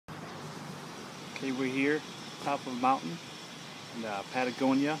Okay, we're here, top of a mountain in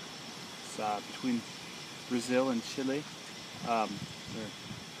Patagonia. It's between Brazil and Chile. We're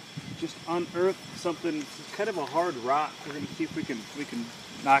just unearthed something. It's kind of a hard rock. We're going to see if we can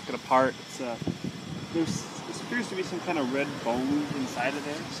knock it apart. This appears to be some kind of red bone inside of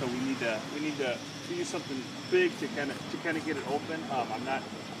there. So we need to use something big to kind of get it open. I'm going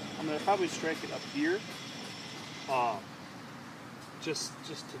to probably strike it up here, just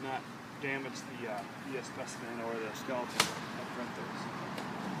to not damage the specimen or the skeleton up front there.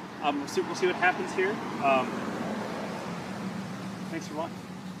 We'll see what happens here. Thanks for watching.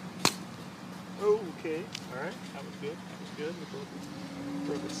 Okay, all right, that was good. That was good. We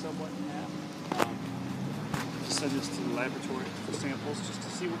broke it somewhat in half. Just send this to the laboratory for samples, just to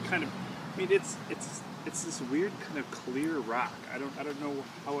see what kind of. I mean, it's this weird kind of clear rock. I don't know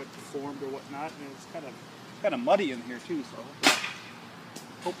how it formed or whatnot, and it's kind of muddy in here too. So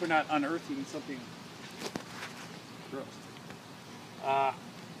hope we're not unearthing something gross.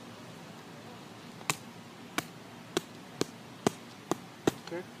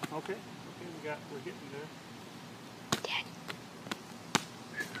 Okay, we're getting there. Dad.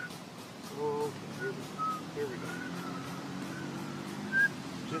 Oh, here we go.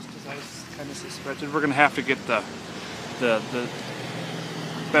 Just as I was kind of suspected, we're gonna have to get the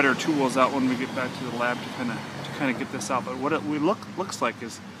better tools out when we get back to the lab to kind of get this out. But what it looks like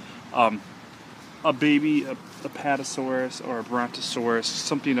is a baby, a Apatosaurus or a Brontosaurus,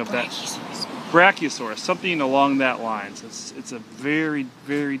 something of that. Brachiosaurus, something along that lines. It's a very,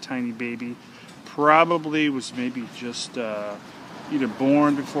 very tiny baby. Probably was maybe just either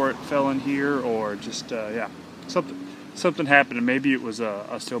born before it fell in here, or just yeah, something happened, and maybe it was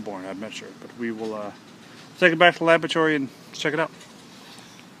a stillborn. I'm not sure, but we will take it back to the laboratory and check it out.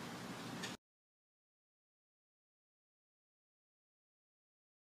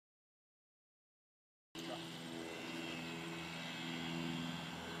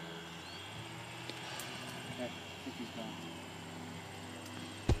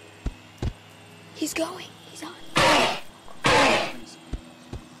 He's going. He's on.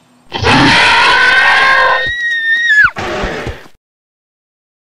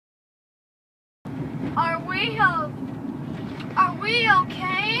 Are we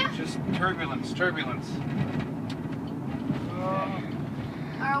okay? Just turbulence.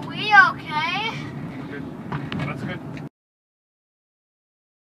 Are we okay? Good. That's good.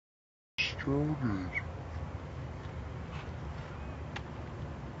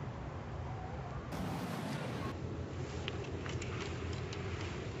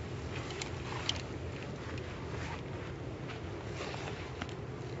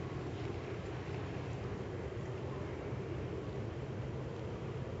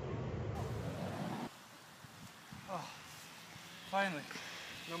 Oh, finally,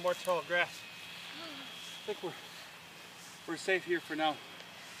 no more tall grass. I think we're safe here for now.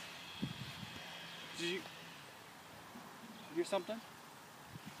 Did you hear something?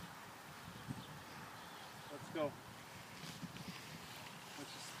 Let's go.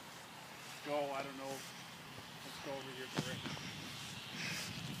 Let's just go. I don't know. Let's go over here for it.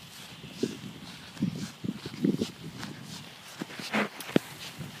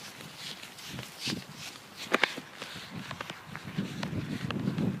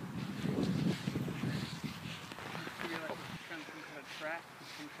 Track,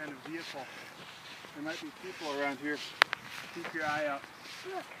 some kind of vehicle. There might be people around here. Keep your eye out.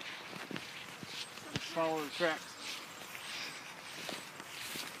 Follow the tracks.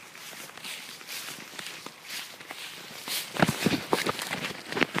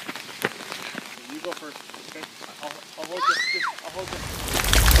 You go first, okay? I'll hold this. I'll hold this.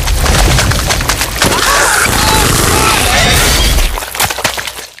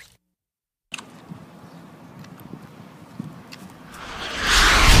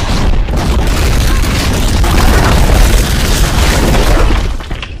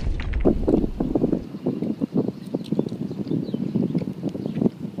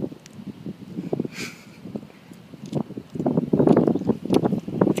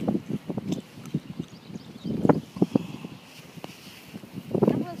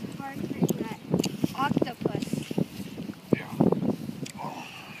 Octopus. Yeah. Oh,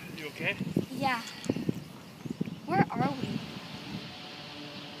 you okay? Yeah. Where are we?